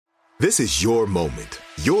This is your moment,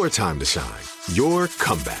 your time to shine, your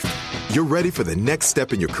comeback. You're ready for the next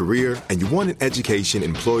step in your career, and you want an education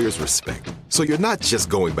employers respect. So you're not just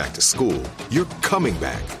going back to school, you're coming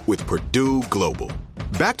back with Purdue Global.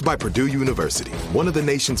 Backed by Purdue University, one of the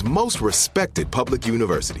nation's most respected public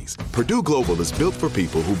universities, Purdue Global is built for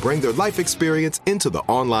people who bring their life experience into the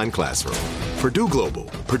online classroom. Purdue Global,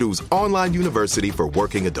 Purdue's online university for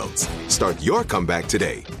working adults. Start your comeback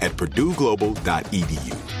today at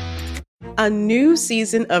purdueglobal.edu. A new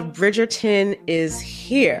season of Bridgerton is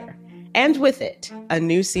here. And with it, a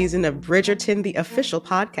new season of Bridgerton, the official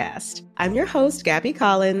podcast. I'm your host, Gabby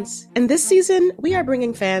Collins, and this season, we are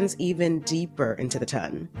bringing fans even deeper into the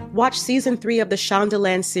ton. Watch season 3 of the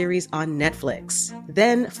Shondaland series on Netflix.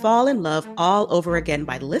 Then fall in love all over again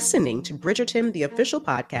by listening to Bridgerton, the official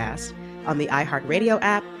podcast, on the iHeartRadio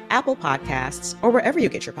app, Apple Podcasts, or wherever you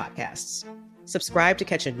get your podcasts. Subscribe to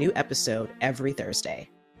catch a new episode every Thursday.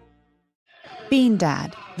 Bean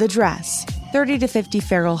Dad, The Dress, 30 to 50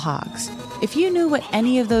 Feral Hogs. If you knew what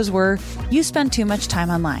any of those were, you spend too much time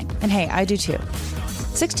online. And hey, I do too.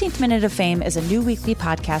 16th Minute of Fame is a new weekly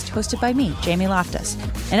podcast hosted by me, Jamie Loftus.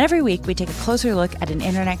 And every week we take a closer look at an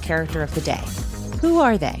internet character of the day. Who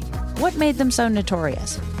are they? What made them so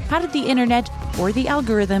notorious? How did the internet or the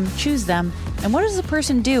algorithm choose them? And what does a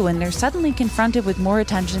person do when they're suddenly confronted with more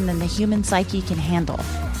attention than the human psyche can handle?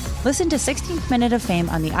 Listen to 16th Minute of Fame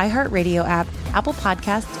on the iHeartRadio app, Apple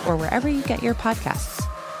Podcasts, or wherever you get your podcasts.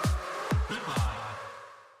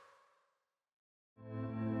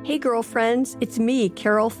 Hey girlfriends, it's me,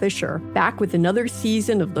 Carol Fisher, back with another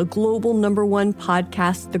season of the global #1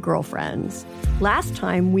 podcast, The Girlfriends. Last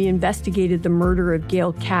time, we investigated the murder of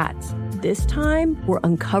Gail Katz. This time, we're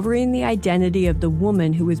uncovering the identity of the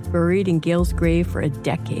woman who was buried in Gail's grave for a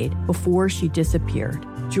decade before she disappeared.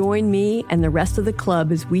 Join me and the rest of the club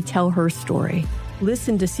as we tell her story.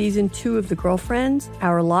 Listen to Season 2 of The Girlfriends,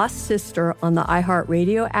 Our Lost Sister on the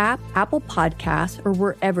iHeartRadio app, Apple Podcasts, or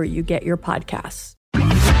wherever you get your podcasts.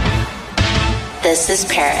 This is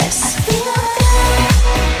Paris.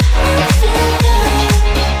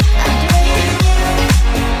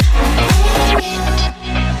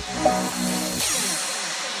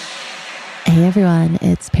 Hey everyone,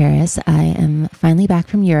 it's Paris. I am finally back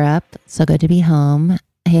from Europe. So good to be home.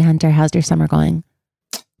 Hey Hunter, how's your summer going?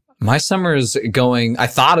 My summer is going, I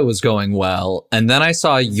thought it was going well. And then I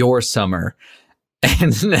saw your summer.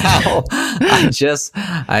 And now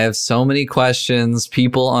I have so many questions.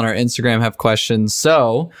 People on our Instagram have questions.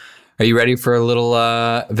 So are you ready for a little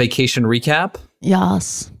vacation recap?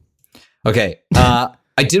 Yes. Okay. I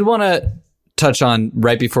did want to touch on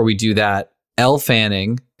right before we do that, Elle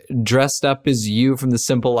Fanning dressed up as you from The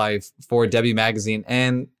Simple Life for Debbie Magazine.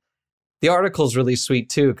 And the article's really sweet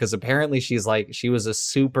too, because apparently she was a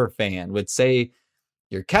super fan, would say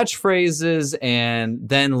your catchphrases and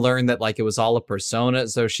then learn that like it was all a persona.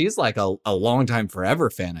 So she's like a long time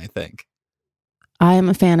forever fan, I think. I'm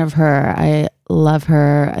a fan of her. I love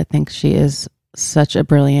her. I think she is such a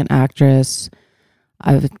brilliant actress.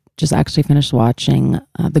 I've just actually finished watching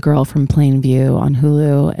The Girl from Plainview on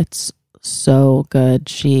Hulu. It's so good.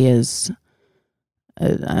 She is,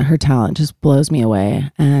 her talent just blows me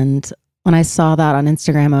away. And when I saw that on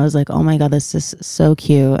Instagram, I was like, oh my God, this is so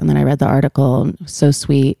cute. And then I read the article, and it was so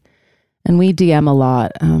sweet. And we DM a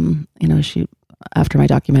lot. She, after my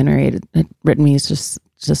documentary, it had written me just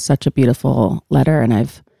such a beautiful letter. And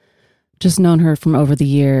I've just known her from over the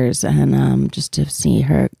years, and just to see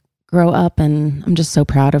her grow up, and I'm just so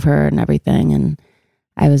proud of her and everything. And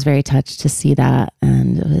I was very touched to see that.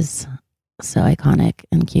 And it was so iconic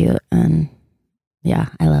and cute. And yeah,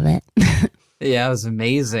 I love it. Yeah, it was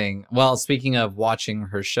amazing. Well, speaking of watching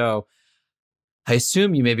her show, I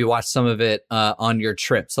assume you maybe watched some of it on your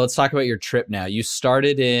trip. So let's talk about your trip now. You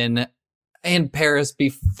started in Paris.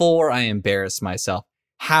 Before I embarrass myself,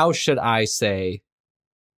 how should I say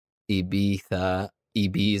Ibiza?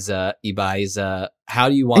 How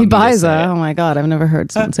do you want me to say it? Oh my God, I've never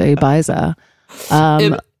heard someone say Ibiza.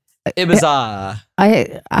 Ibiza.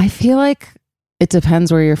 I feel like it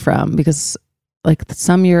depends where you're from, because like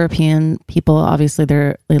some European people, obviously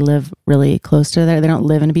they live really close to there. They don't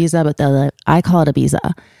live in Ibiza, but I call it Ibiza.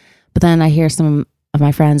 But then I hear some of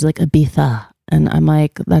my friends like Ibiza, and I'm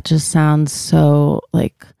like, that just sounds so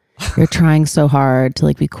like you're trying so hard to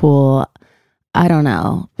like be cool. I don't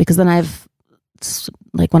know, because then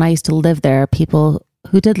like when I used to live there, people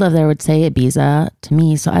who did live there would say Ibiza to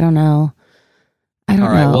me. So I don't know. All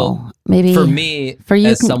right, know. Well, maybe for me, for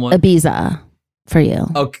you, Ibiza for you.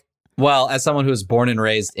 Okay. Well, as someone who was born and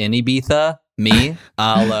raised in Ibiza,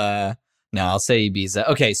 I'll say Ibiza.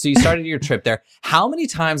 Okay, so you started your trip there. How many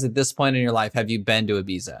times at this point in your life have you been to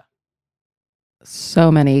Ibiza?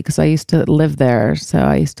 So many, because I used to live there. So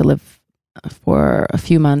I used to live for a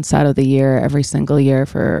few months out of the year, every single year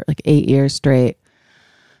for like 8 years straight,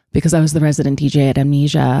 because I was the resident DJ at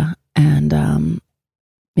Amnesia. And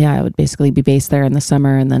yeah, I would basically be based there in the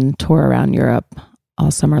summer and then tour around Europe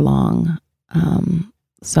all summer long.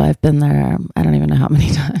 So I've been there, I don't even know how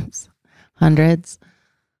many times. Hundreds.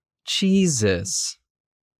 Jesus.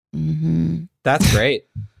 Mm-hmm. That's great.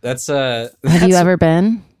 That's Have you ever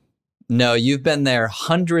been? No, you've been there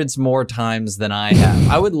hundreds more times than I have.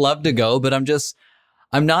 I would love to go, but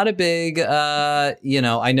I'm not a big, I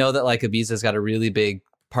know that like Ibiza's got a really big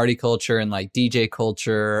party culture and like DJ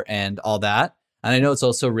culture and all that. And I know it's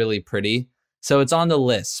also really pretty. So it's on the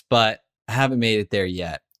list, but I haven't made it there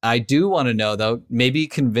yet. I do want to know though, maybe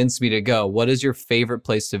convince me to go. What is your favorite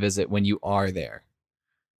place to visit when you are there?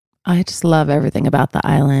 I just love everything about the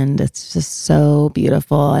island. It's just so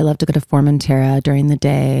beautiful. I love to go to Formentera during the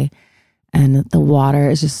day. And the water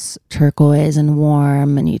is just turquoise and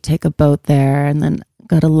warm, and you take a boat there and then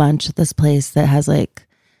go to lunch at this place that has like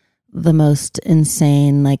the most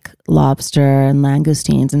insane like lobster and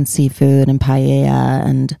langoustines and seafood and paella,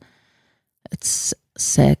 and it's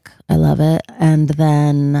sick. I love it. And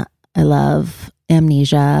then I love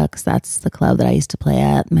Amnesia because that's the club that I used to play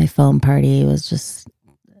at. My foam party was just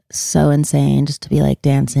so insane, just to be like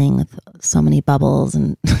dancing with so many bubbles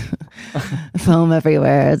and foam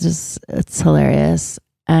everywhere. It's hilarious.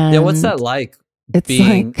 And yeah, what's that like? It's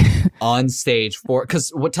being like on stage for,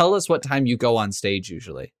 because tell us what time you go on stage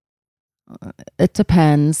usually. It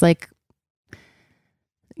depends. Like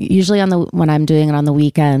usually when I'm doing it on the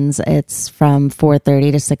weekends, it's from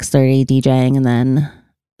 4:30 to 6:30 DJing, and then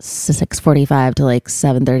 6:45 to like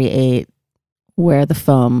 7:38 where the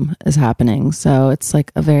foam is happening. So it's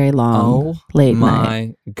like a very long late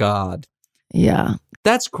night. My God. Yeah.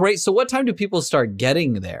 That's great. So what time do people start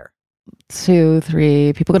getting there? 2,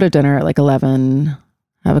 3. People go to dinner at like 11,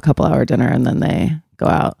 have a couple hour dinner, and then they go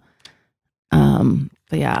out.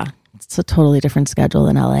 But yeah, it's a totally different schedule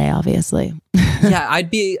than LA, obviously. Yeah, I'd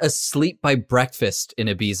be asleep by breakfast in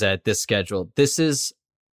Ibiza at this schedule. This is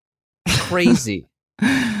crazy.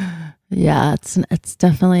 Yeah, it's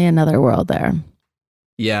definitely another world there.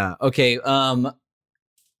 Yeah. Okay.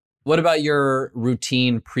 What about your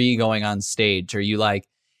routine pre going on stage? Are you like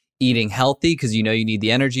eating healthy because you know you need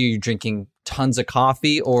the energy? Are you drinking tons of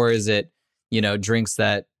coffee, or is it, drinks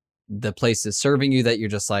that the place is serving you that you're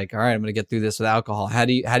just like, all right, I'm going to get through this with alcohol? How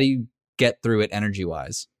do you get through it energy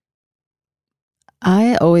wise?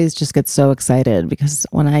 I always just get so excited because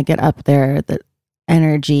when I get up there, the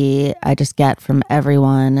energy I just get from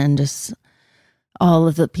everyone and just all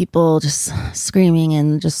of the people just screaming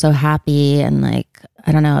and just so happy, and like,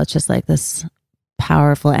 I don't know, it's just like this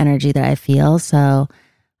powerful energy that I feel. So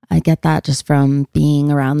I get that just from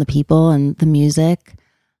being around the people and the music.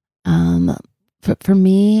 For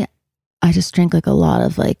me, I just drink like a lot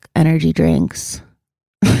of like energy drinks.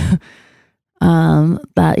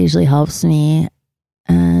 That usually helps me.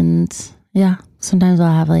 And yeah, sometimes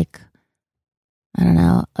I'll have like, I don't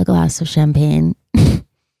know, a glass of champagne.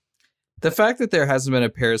 The fact that there hasn't been a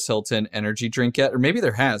Paris Hilton energy drink yet, or maybe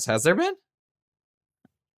there has there been?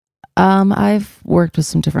 I've worked with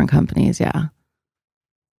some different companies, yeah.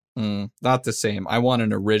 Not the same. I want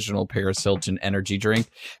an original Paris Hilton energy drink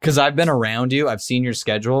because I've been around you. I've seen your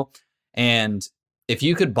schedule. And if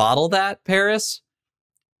you could bottle that, Paris,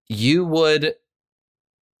 you would,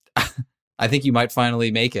 I think you might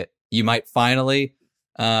finally make it. You might finally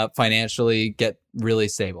financially get really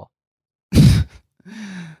stable.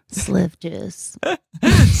 Sliv Juice.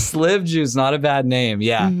 Sliv Juice, not a bad name.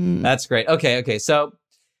 Yeah, That's great. Okay. So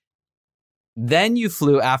then you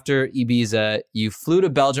flew after Ibiza. You flew to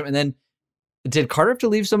Belgium, and then did Carter have to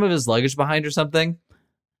leave some of his luggage behind or something?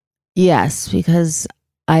 Yes, because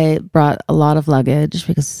I brought a lot of luggage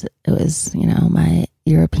because it was, my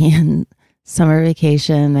European summer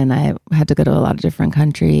vacation, and I had to go to a lot of different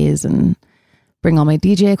countries and bring all my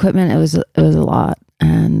DJ equipment. It was a lot.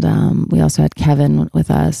 And we also had Kevin with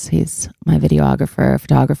us. He's my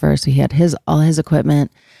photographer. So he had all his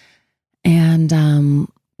equipment. And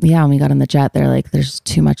when we got on the jet, they're like, there's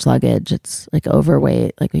too much luggage. It's like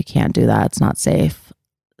overweight. Like, we can't do that. It's not safe.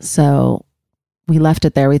 So we left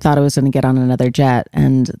it there. We thought it was going to get on another jet,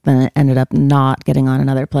 and then it ended up not getting on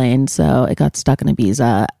another plane. So it got stuck in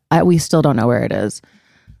Ibiza. We still don't know where it is.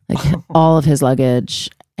 Like all of his luggage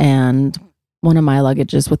and one of my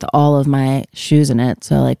luggages with all of my shoes in it.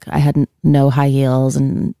 So like I had no high heels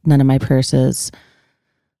and none of my purses.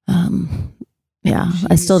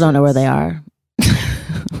 I still don't know where they are.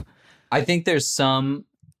 I think there's some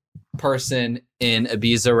person in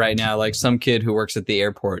Ibiza right now, like some kid who works at the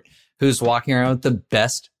airport who's walking around with the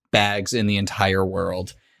best bags in the entire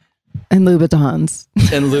world. And Louboutins.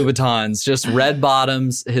 Just red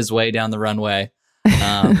bottoms his way down the runway,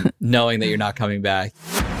 knowing that you're not coming back.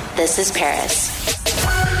 This is Paris.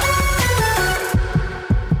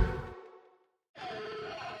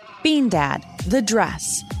 Bean Dad, The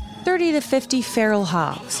Dress, 30 to 50 Feral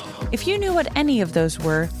Hogs. If you knew what any of those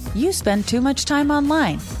were, you spend too much time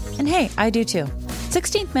online. And hey, I do too.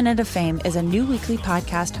 16th Minute of Fame is a new weekly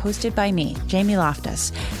podcast hosted by me, Jamie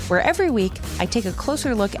Loftus, where every week I take a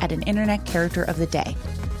closer look at an internet character of the day.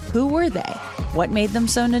 Who were they? What made them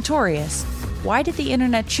so notorious? Why did the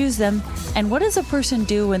internet choose them? And what does a person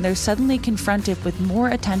do when they're suddenly confronted with more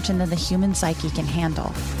attention than the human psyche can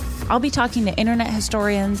handle? I'll be talking to internet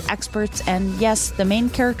historians, experts, and yes, the main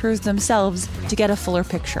characters themselves to get a fuller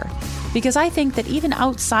picture. Because I think that even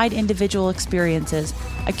outside individual experiences,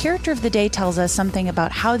 a character of the day tells us something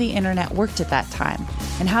about how the internet worked at that time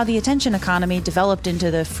and how the attention economy developed into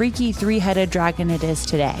the freaky three-headed dragon it is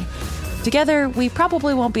today. Together, we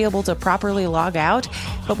probably won't be able to properly log out,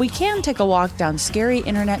 but we can take a walk down scary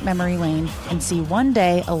internet memory lane and see one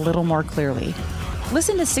day a little more clearly.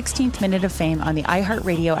 Listen to 16th Minute of Fame on the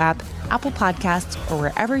iHeartRadio app, Apple Podcasts, or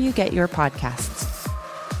wherever you get your podcasts.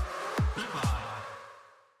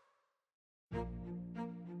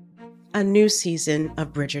 A new season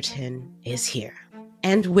of Bridgerton is here.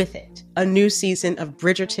 And with it, a new season of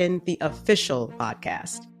Bridgerton, the official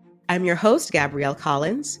podcast. I'm your host, Gabrielle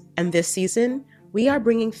Collins, and this season, we are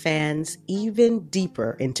bringing fans even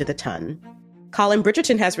deeper into the ton. Colin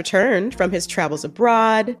Bridgerton has returned from his travels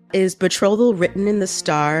abroad. Is betrothal written in the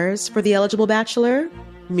stars for the eligible bachelor?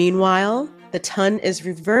 Meanwhile, the ton is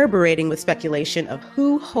reverberating with speculation of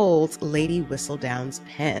who holds Lady Whistledown's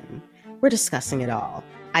pen. We're discussing it all.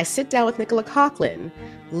 I sit down with Nicola Coughlan,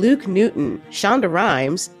 Luke Newton, Shonda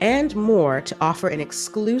Rhimes, and more to offer an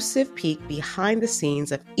exclusive peek behind the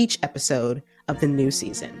scenes of each episode of the new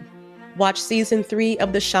season. Watch season 3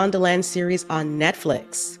 of the Shondaland series on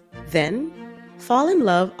Netflix. Then, fall in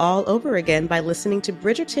love all over again by listening to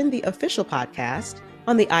Bridgerton, the official podcast,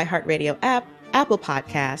 on the iHeartRadio app, Apple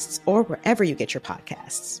Podcasts, or wherever you get your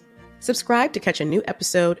podcasts. Subscribe to catch a new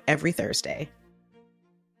episode every Thursday.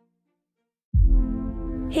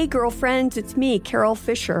 Hey girlfriends, it's me, Carol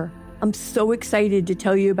Fisher. I'm so excited to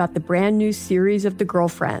tell you about the brand new series of The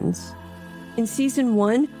Girlfriends. In season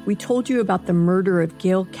 1, we told you about the murder of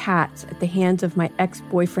Gail Katz at the hands of my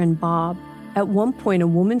ex-boyfriend Bob. At one point, a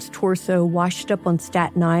woman's torso washed up on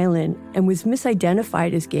Staten Island and was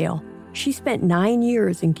misidentified as Gail. She spent 9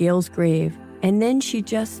 years in Gail's grave, and then she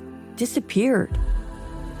just disappeared.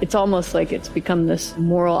 It's almost like it's become this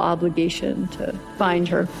moral obligation to find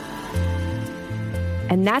her.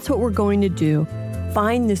 And that's what we're going to do.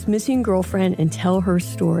 Find this missing girlfriend and tell her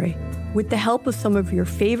story. With the help of some of your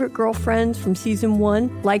favorite girlfriends from season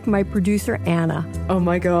 1, like my producer, Anna. Oh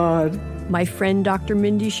my God. My friend, Dr.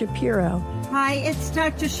 Mindy Shapiro. Hi, it's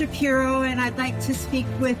Dr. Shapiro, and I'd like to speak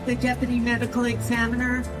with the Deputy Medical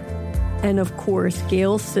Examiner. And of course,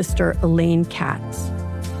 Gail's sister, Elaine Katz.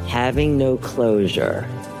 Having no closure,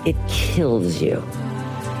 it kills you.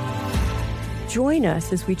 Join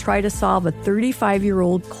us as we try to solve a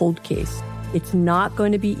 35-year-old cold case. It's not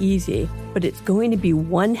going to be easy, but it's going to be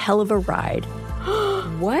one hell of a ride.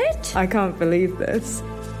 What? I can't believe this.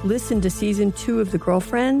 Listen to season 2 of The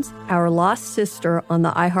Girlfriends, Our Lost Sister on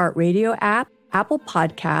the iHeartRadio app, Apple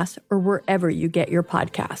Podcasts, or wherever you get your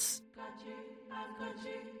podcasts.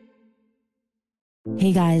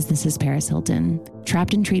 Hey guys, this is Paris Hilton.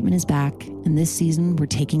 Trapped in Treatment is back, and this season we're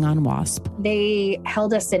taking on WASP. They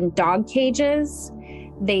held us in dog cages.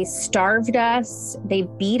 They starved us. They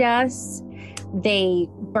beat us. They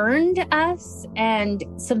burned us and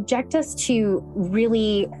subject us to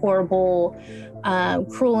really horrible,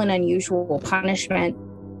 cruel and unusual punishment.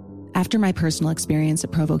 After my personal experience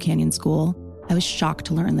at Provo Canyon School, I was shocked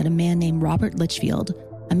to learn that a man named Robert Litchfield,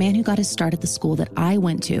 a man who got his start at the school that I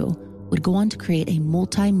went to, would go on to create a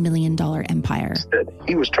multi-million-dollar empire.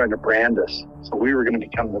 He was trying to brand us, so we were going to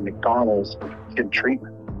become the McDonald's of kid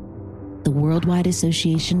treatment. The Worldwide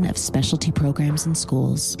Association of Specialty Programs in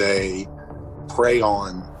Schools. They prey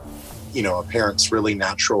on, a parent's really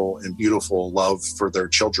natural and beautiful love for their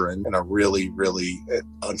children in a really, really,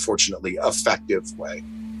 unfortunately, effective way.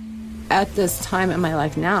 At this time in my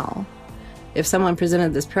life now, if someone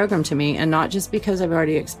presented this program to me, and not just because I've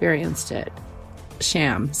already experienced it,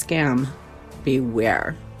 sham, scam,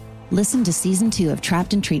 beware. Listen to season 2 of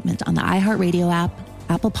Trapped in Treatment on the iHeartRadio app,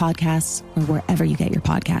 Apple Podcasts, or wherever you get your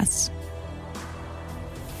podcasts.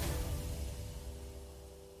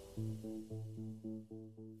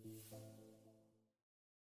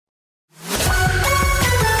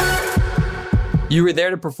 You were there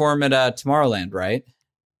to perform at Tomorrowland, right?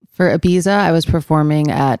 For Ibiza, I was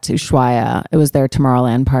performing at Ushuaia. It was their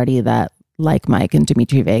Tomorrowland party that, like Mike and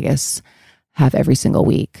Dimitri Vegas, have every single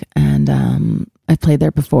week. And I've played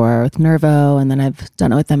there before with Nervo, and then I've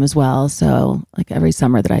done it with them as well. So like every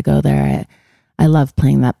summer that I go there, I love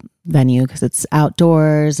playing that venue because it's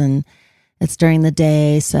outdoors and it's during the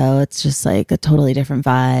day. So it's just like a totally different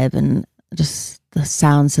vibe, and just the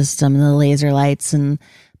sound system and the laser lights and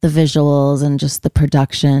the visuals and just the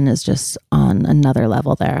production is just on another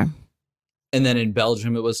level there. And then in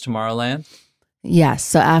Belgium, it was Tomorrowland? Yes.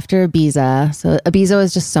 So after Ibiza,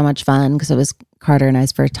 was just so much fun because it was Carter and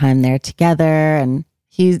I's first time there together. And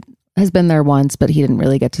he has been there once, but he didn't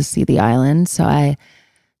really get to see the island. So I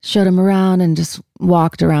showed him around and just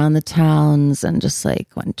walked around the towns and just like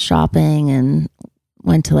went shopping and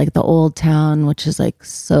went to like the old town, which is like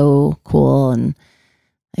so cool. And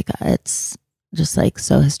like it's just like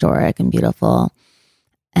so historic and beautiful.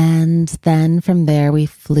 And then from there, we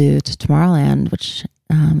flew to Tomorrowland, which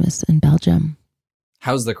is in Belgium.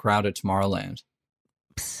 How's the crowd at Tomorrowland?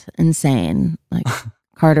 Insane. Like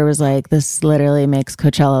Carter was like, this literally makes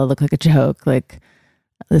Coachella look like a joke. Like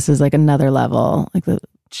this is like another level. Like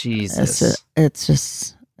Jesus.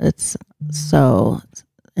 It's so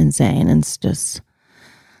insane. It's just,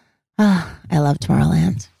 I love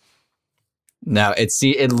Tomorrowland. No,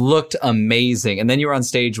 it looked amazing. And then you were on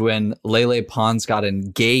stage when Lele Pons got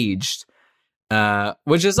engaged,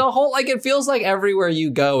 which is a whole, like, it feels like everywhere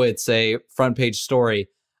you go, it's a front page story.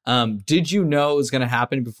 Did you know it was going to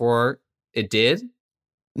happen before it did?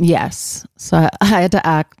 Yes. So I had to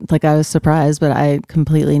act like I was surprised, but I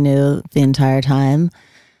completely knew the entire time.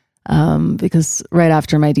 Because right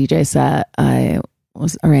after my DJ set, I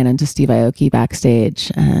ran into Steve Aoki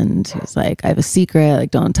backstage, and he was like, I have a secret, like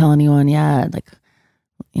don't tell anyone yet. Like,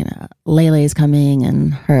 you know, Lele's coming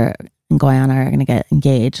and her and Guyana are going to get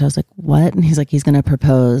engaged. I was like, what? And he's like, he's going to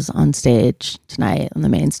propose on stage tonight on the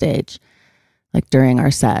main stage, like during our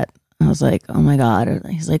set. I was like, oh my God.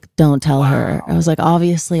 He's like, don't tell her. I was like,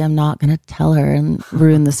 obviously I'm not going to tell her and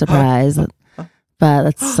ruin the surprise. But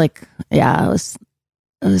it's like, yeah, it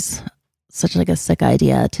was such like a sick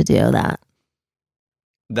idea to do that.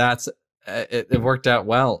 That's it worked out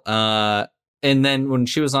well. And then when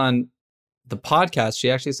she was on the podcast, she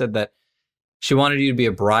actually said that she wanted you to be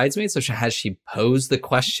a bridesmaid. So has she posed the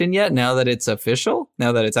question yet, now that it's official,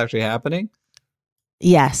 now that it's actually happening?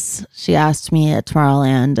 Yes. She asked me at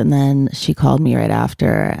Tomorrowland, and then she called me right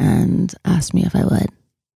after and asked me if I would.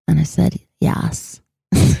 And I said, yes.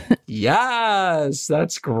 Yes.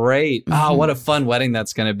 That's great. Oh, what a fun wedding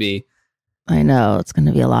that's going to be. I know. It's going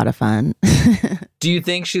to be a lot of fun. Do you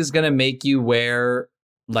think she's going to make you wear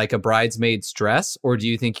like a bridesmaid's dress? Or do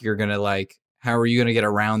you think you're going to like, how are you going to get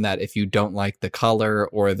around that if you don't like the color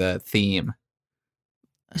or the theme?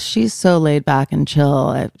 She's so laid back and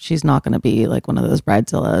chill. She's not going to be like one of those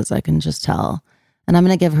bridezillas. I can just tell. And I'm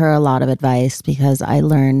going to give her a lot of advice because I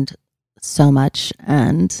learned so much.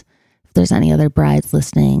 And if there's any other brides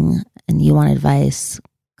listening and you want advice,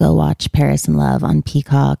 go watch Paris in Love on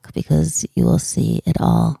Peacock because you will see it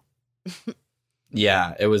all.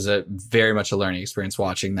 Yeah, it was very much a learning experience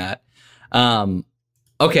watching that.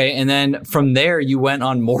 Okay, and then from there, you went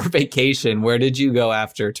on more vacation. Where did you go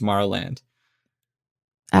after Tomorrowland?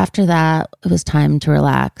 After that, it was time to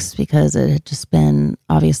relax because it had just been,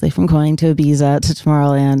 obviously, from going to Ibiza to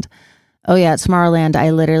Tomorrowland. Oh yeah, at Tomorrowland,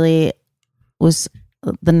 I literally was,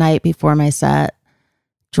 the night before my set,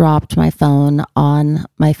 dropped my phone on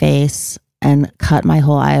my face and cut my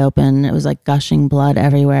whole eye open. It was like gushing blood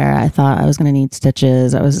everywhere. I thought I was going to need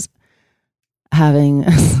stitches. I was having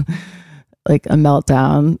like a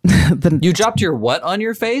meltdown. You dropped your what on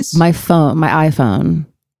your face? My phone, my iPhone.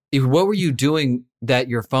 What were you doing that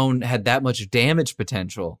your phone had that much damage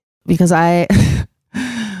potential? Because I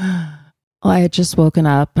had just woken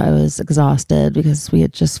up. I was exhausted because we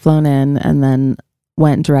had just flown in and then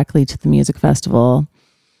went directly to the music festival.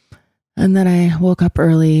 And then I woke up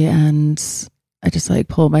early and I just like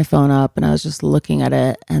pulled my phone up and I was just looking at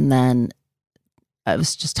it. And then I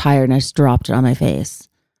was just tired and I just dropped it on my face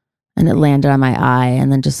and it landed on my eye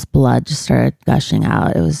and then just blood just started gushing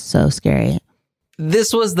out. It was so scary.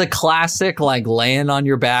 This was the classic, like laying on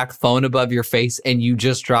your back, phone above your face, and you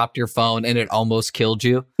just dropped your phone and it almost killed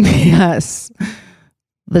you. Yes.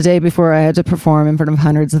 The day before I had to perform in front of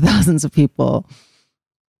hundreds of thousands of people.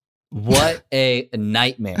 What a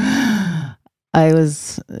nightmare. It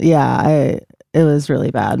was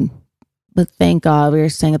really bad. But thank God we were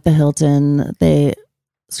staying at the Hilton. They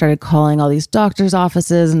started calling all these doctors'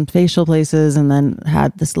 offices and facial places and then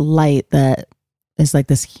had this light that is like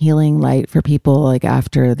this healing light for people like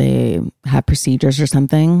after they have procedures or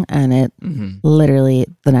something. And it literally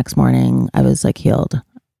the next morning I was like healed. It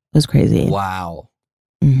was crazy. Wow.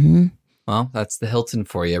 Mm-hmm. Well, that's the Hilton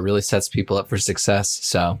for you. It really sets people up for success.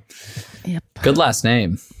 So yep. Good last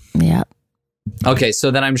name. Yep. Okay.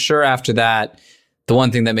 So then I'm sure after that, the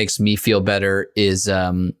one thing that makes me feel better is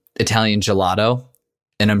Italian gelato.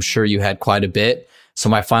 And I'm sure you had quite a bit. So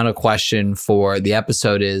my final question for the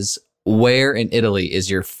episode is, where in Italy is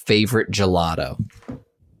your favorite gelato?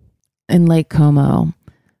 In Lake Como.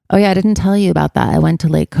 Oh yeah, I didn't tell you about that. I went to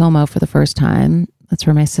Lake Como for the first time. That's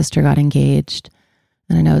where my sister got engaged.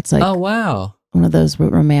 And I know it's like, oh wow, one of those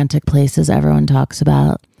romantic places everyone talks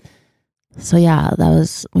about. So yeah,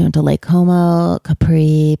 we went to Lake Como,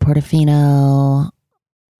 Capri, Portofino,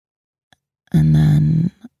 and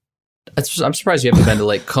then... I'm surprised you haven't been to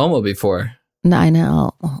Lake Como before. No, I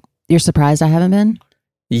know. You're surprised I haven't been?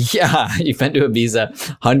 Yeah, you've been to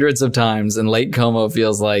Ibiza hundreds of times, and Lake Como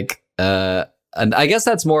feels like, and I guess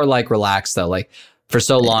that's more like relaxed though. Like for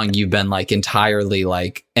so long, you've been like entirely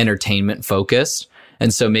like entertainment focused.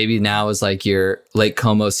 And so maybe now is like your Lake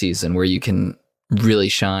Como season where you can really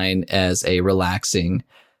shine as a relaxing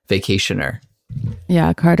vacationer.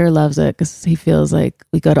 Yeah, Carter loves it because he feels like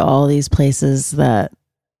we go to all these places that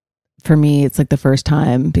for me, it's like the first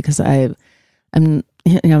time because I'm,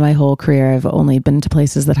 my whole career, I've only been to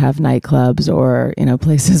places that have nightclubs or,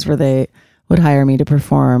 places where they would hire me to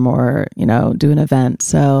perform or, do an event.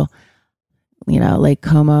 So, Lake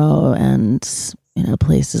Como and,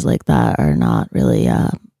 places like that are not really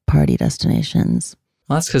party destinations.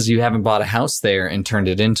 Well, that's because you haven't bought a house there and turned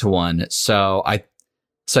it into one. So I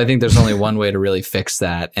think there's only one way to really fix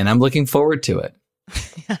that. And I'm looking forward to it.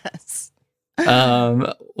 Yes.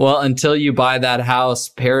 Well, until you buy that house,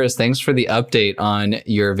 Paris, thanks for the update on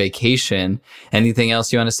your vacation. Anything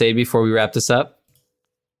else you want to say before we wrap this up?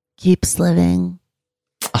 Keeps living.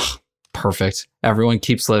 Oh, perfect. Everyone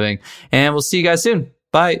keeps living. And we'll see you guys soon.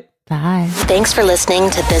 Bye. Bye. Thanks for listening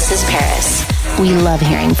to This is Paris. We love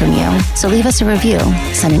hearing from you. So leave us a review.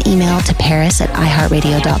 Send an email to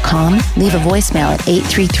paris@iheartradio.com. Leave a voicemail at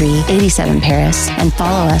 833-87-PARIS. And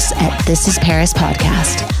follow us at This is Paris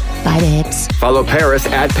Podcast. Bye, babes. Follow Paris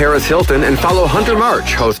at Paris Hilton and follow Hunter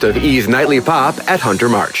March, host of E's Nightly Pop at Hunter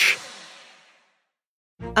March.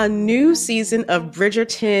 A new season of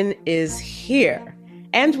Bridgerton is here.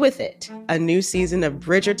 And with it, a new season of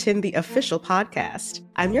Bridgerton, the official podcast.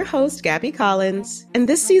 I'm your host, Gabby Collins, and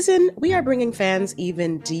this season, we are bringing fans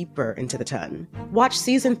even deeper into the ton. Watch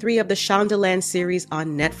season 3 of the Shondaland series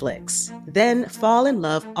on Netflix. Then fall in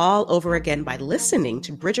love all over again by listening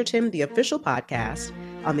to Bridgerton, the official podcast,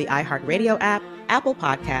 on the iHeartRadio app, Apple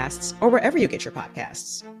Podcasts, or wherever you get your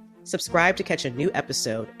podcasts. Subscribe to catch a new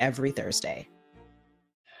episode every Thursday.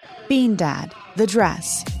 Bean Dad, The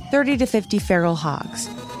Dress, 30 to 50 Feral Hogs.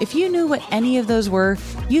 If you knew what any of those were,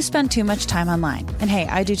 you spend too much time online. And hey,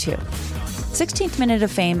 I do too. 16th Minute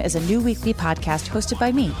of Fame is a new weekly podcast hosted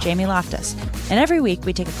by me, Jamie Loftus. And every week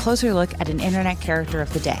we take a closer look at an internet character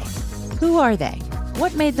of the day. Who are they?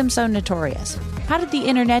 What made them so notorious? How did the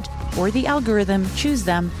internet or the algorithm choose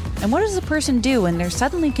them? And what does a person do when they're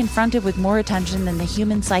suddenly confronted with more attention than the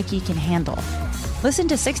human psyche can handle? Listen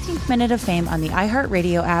to 16th Minute of Fame on the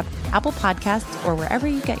iHeartRadio app, Apple Podcasts, or wherever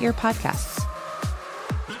you get your podcasts.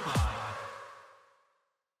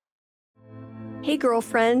 Hey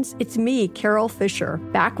girlfriends, it's me, Carol Fisher,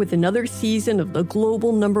 back with another season of the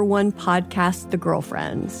global #1 podcast, The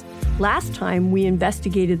Girlfriends. Last time, we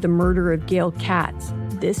investigated the murder of Gail Katz.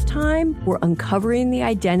 This time, we're uncovering the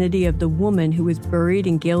identity of the woman who was buried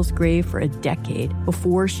in Gail's grave for a decade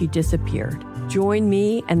before she disappeared. Join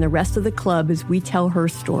me and the rest of the club as we tell her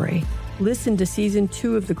story. Listen to season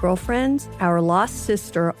 2 of The Girlfriends, Our Lost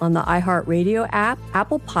Sister on the iHeartRadio app,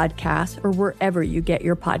 Apple Podcasts, or wherever you get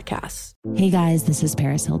your podcasts. Hey guys, this is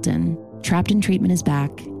Paris Hilton. Trapped in Treatment is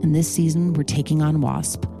back, and this season we're taking on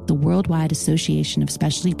WASP, the Worldwide Association of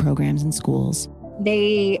Specialty Programs in Schools.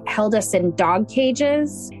 They held us in dog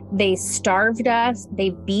cages. They starved us.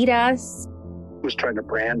 They beat us. Was trying to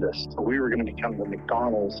brand us. So we were going to become the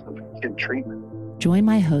McDonald's of kid treatment. Join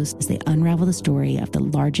my hosts as they unravel the story of the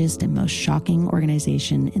largest and most shocking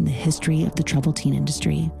organization in the history of the troubled teen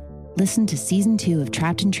industry. Listen to season 2 of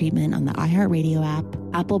Trapped in Treatment on the iHeartRadio app,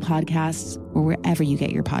 Apple Podcasts, or wherever you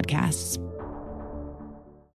get your podcasts.